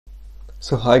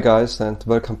So hi guys and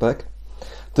welcome back.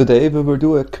 Today we will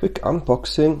do a quick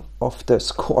unboxing of the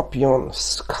Scorpion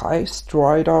Sky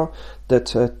Strider,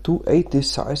 that's a 280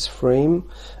 size frame,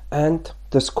 and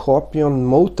the Scorpion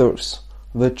motors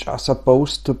which are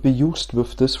supposed to be used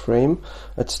with this frame.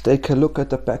 Let's take a look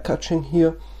at the packaging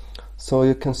here. So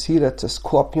you can see that's a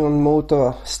Scorpion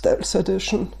motor Stealth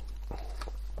Edition.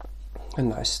 A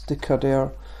nice sticker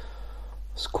there.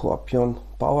 Scorpion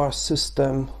power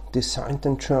system, designed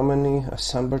in Germany,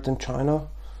 assembled in China.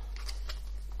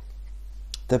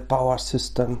 The power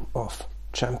system of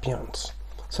champions.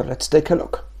 So let's take a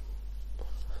look.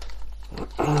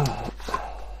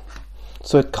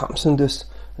 So it comes in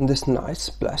this nice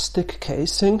plastic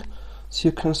casing, as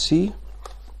you can see.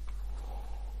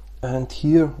 And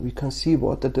here we can see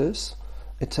what it is.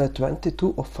 It's a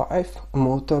 2205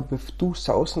 motor with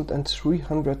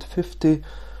 2350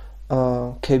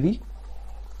 kV.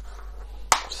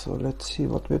 So let's see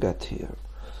what we get here.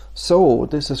 So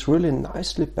this is really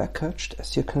nicely packaged,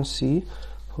 as you can see.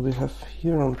 We have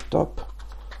here on top,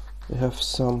 we have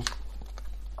some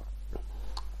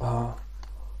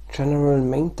general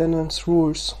maintenance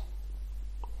rules,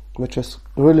 which is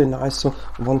really nice. So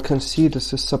one can see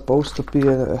this is supposed to be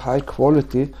a high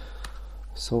quality.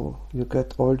 So you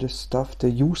get all this stuff, the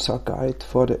user guide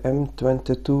for the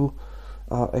M22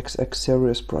 XX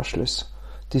series brushless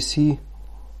DC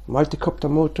multicopter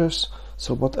motors.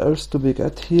 So what else do we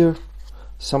get here?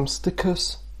 Some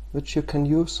stickers which you can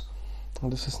use,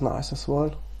 and this is nice as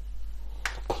well.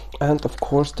 And of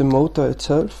course the motor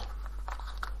itself.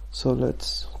 So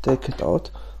let's take it out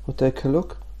and take a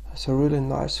look. It has a really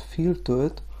nice feel to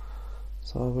it.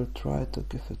 So I will try to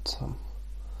give it some,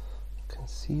 you can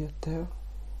see it there.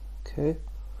 Okay,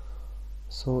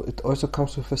 so it also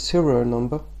comes with a serial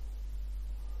number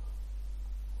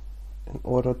in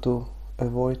order to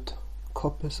avoid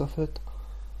copies of it.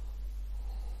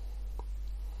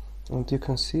 And you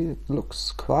can see it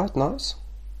looks quite nice.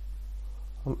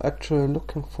 I'm actually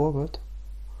looking forward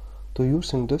to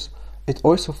using this. It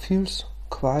also feels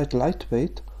quite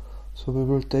lightweight, so we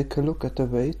will take a look at the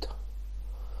weight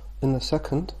in a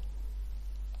second.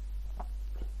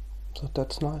 So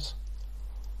that's nice.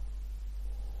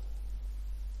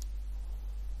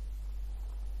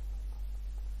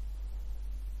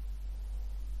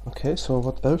 Okay, so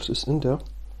what else is in there?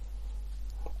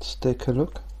 Let's take a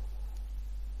look.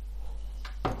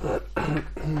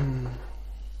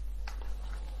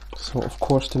 So of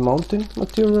course the mounting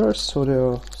materials, so there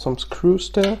are some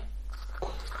screws there.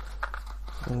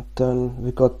 And then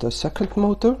we got the second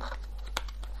motor,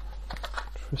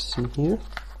 which we see here.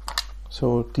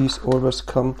 So these always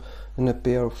come in a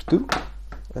pair of two,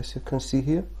 as you can see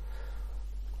here.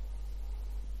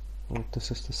 And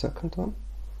this is the second one.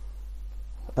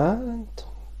 And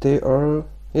they are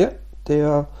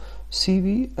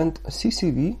CV and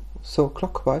CCV, so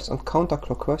clockwise and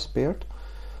counterclockwise paired.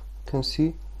 You can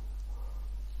see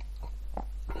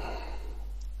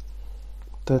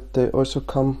that they also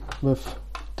come with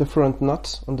different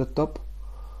nuts on the top,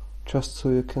 just so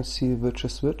you can see which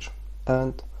is which.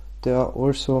 And there are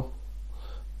also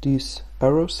these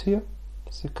arrows here,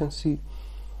 as you can see,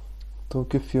 to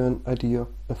give you an idea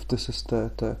if this is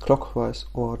the clockwise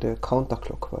or the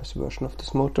counterclockwise version of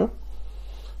this motor.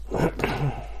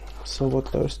 So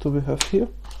what else do we have here?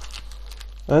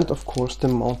 And of course the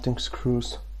mounting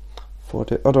screws for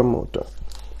the other motor.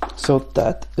 So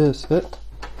that is it.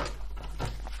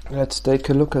 Let's take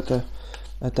a look at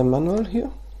the manual here,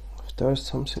 if there is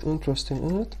something interesting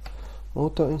in it.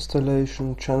 Motor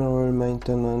installation, general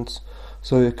maintenance.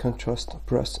 So you can just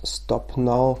press stop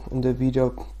now in the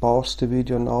video, pause the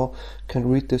video now, can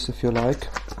read this if you like.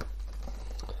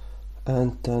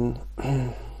 And then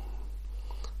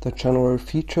the general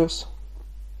features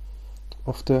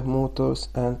of the motors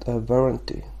and a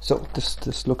warranty. So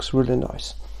this looks really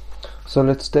nice. So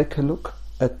let's take a look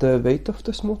at the weight of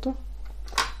this motor.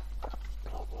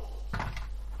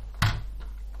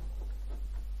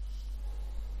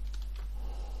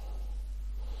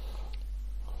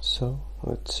 So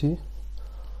let's see.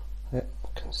 Yeah, you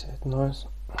can see it nice.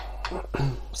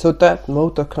 So that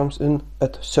motor comes in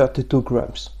at 32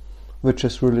 grams, which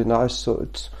is really nice. So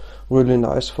it's really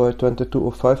nice for a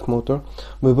 2205 motor.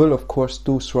 We will of course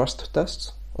do thrust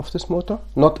tests of this motor,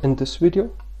 not in this video,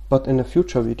 but in a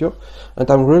future video. And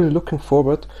I'm really looking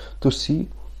forward to see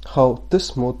how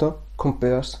this motor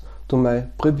compares to my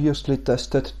previously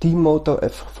tested D-motor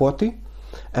F40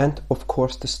 and of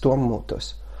course the Storm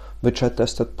motors, which I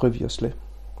tested previously.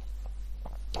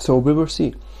 So we will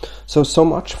see. So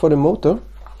much for the motor.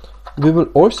 We will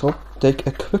also take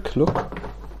a quick look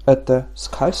at the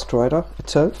Sky Strider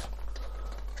itself.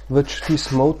 which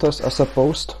these motors are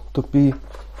supposed to be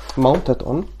mounted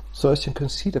on. So as you can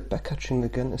see, the packaging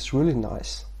again is really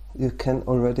nice. You can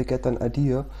already get an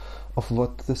idea of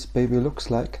what this baby looks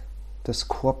like. The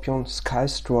Scorpion Sky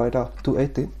Strider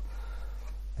 280.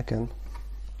 Again,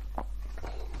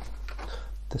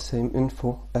 the same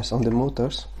info as on the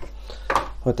motors,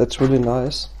 but that's really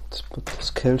nice. Let's put the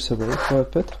scales away for a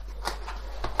bit.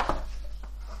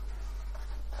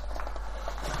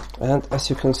 And as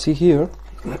you can see here,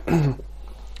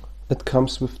 it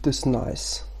comes with this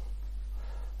nice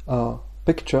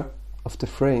picture of the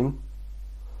frame,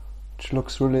 which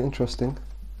looks really interesting,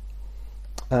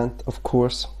 and of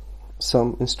course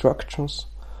some instructions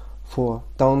for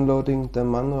downloading the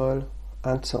manual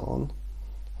and so on.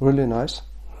 Really nice.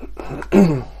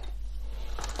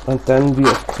 And then we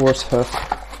of course have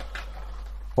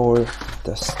all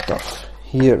the stuff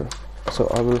here. So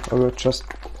I will just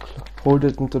hold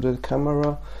it into the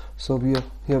camera. So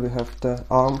here we have the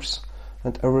arms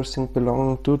and everything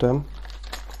belonging to them.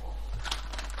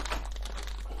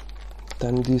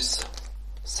 Then these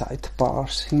side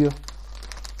bars here,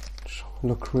 which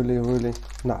look really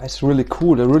nice, really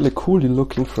cool, a really coolly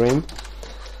looking frame.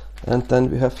 And then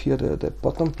we have here the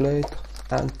bottom plate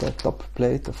and the top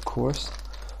plate, of course,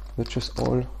 which is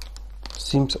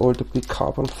seems all to be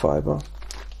carbon fiber.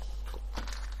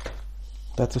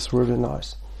 That is really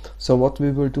nice. So what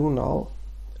we will do now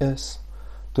is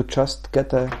to just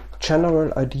get a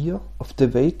general idea of the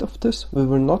weight of this. We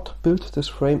will not build this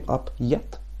frame up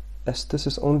yet, as this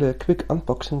is only a quick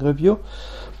unboxing review,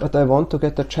 but I want to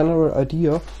get a general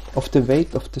idea of the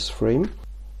weight of this frame,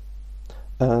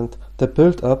 and the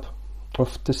build up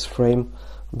of this frame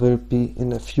will be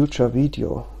in a future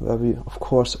video, where we of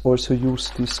course also use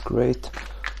these great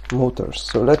motors.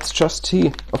 So let's just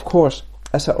see. Of course,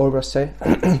 as I always say,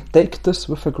 take this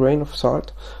with a grain of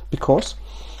salt, because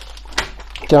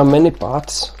there are many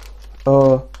parts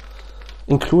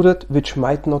included which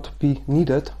might not be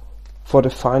needed for the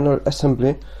final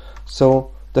assembly.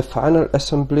 So the final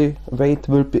assembly weight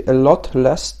will be a lot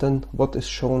less than what is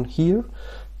shown here,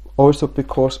 also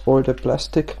because all the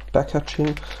plastic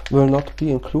packaging will not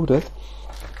be included.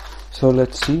 So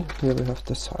let's see, here we have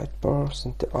the sidebars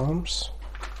and the arms.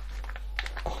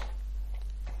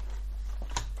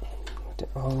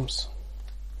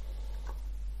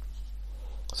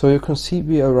 So you can see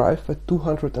we arrive at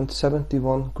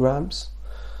 271 grams.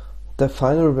 The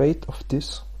final weight of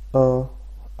this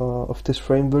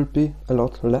frame will be a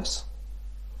lot less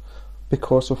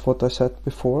because of what I said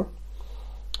before.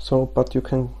 So, but you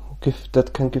can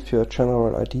can give you a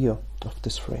general idea of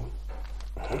this frame.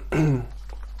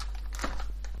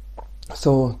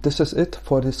 So this is it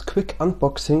for this quick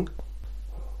unboxing.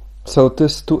 So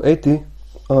this 280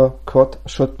 quad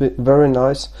should be very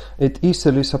nice. It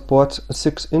easily supports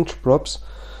 6-inch props,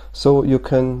 so it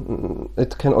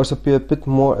can also be a bit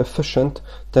more efficient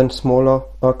than smaller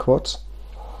quads.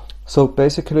 So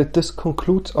basically this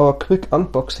concludes our quick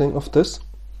unboxing of this.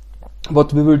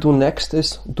 What we will do next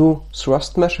is do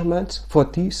thrust measurements for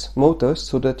these motors,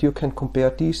 so that you can compare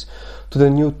these to the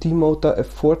new D-Motor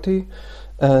F40,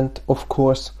 and of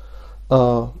course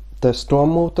the Storm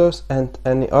motors and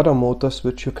any other motors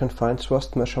which you can find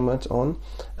thrust measurements on.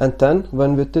 And then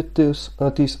when we did these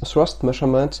thrust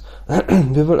measurements,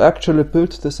 we will actually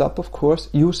build this up, of course,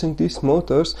 using these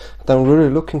motors. And I'm really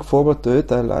looking forward to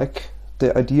it. I like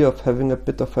the idea of having a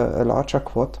bit of a larger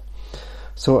quad.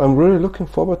 So I'm really looking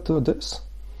forward to this.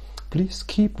 Please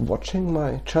keep watching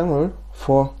my channel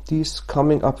for these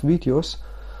coming up videos.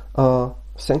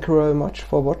 Thank you very much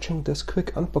for watching this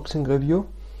quick unboxing review.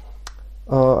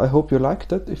 I hope you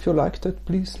liked it. If you liked it,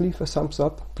 please leave a thumbs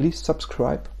up. Please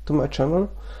subscribe to my channel,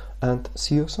 and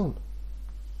see you soon.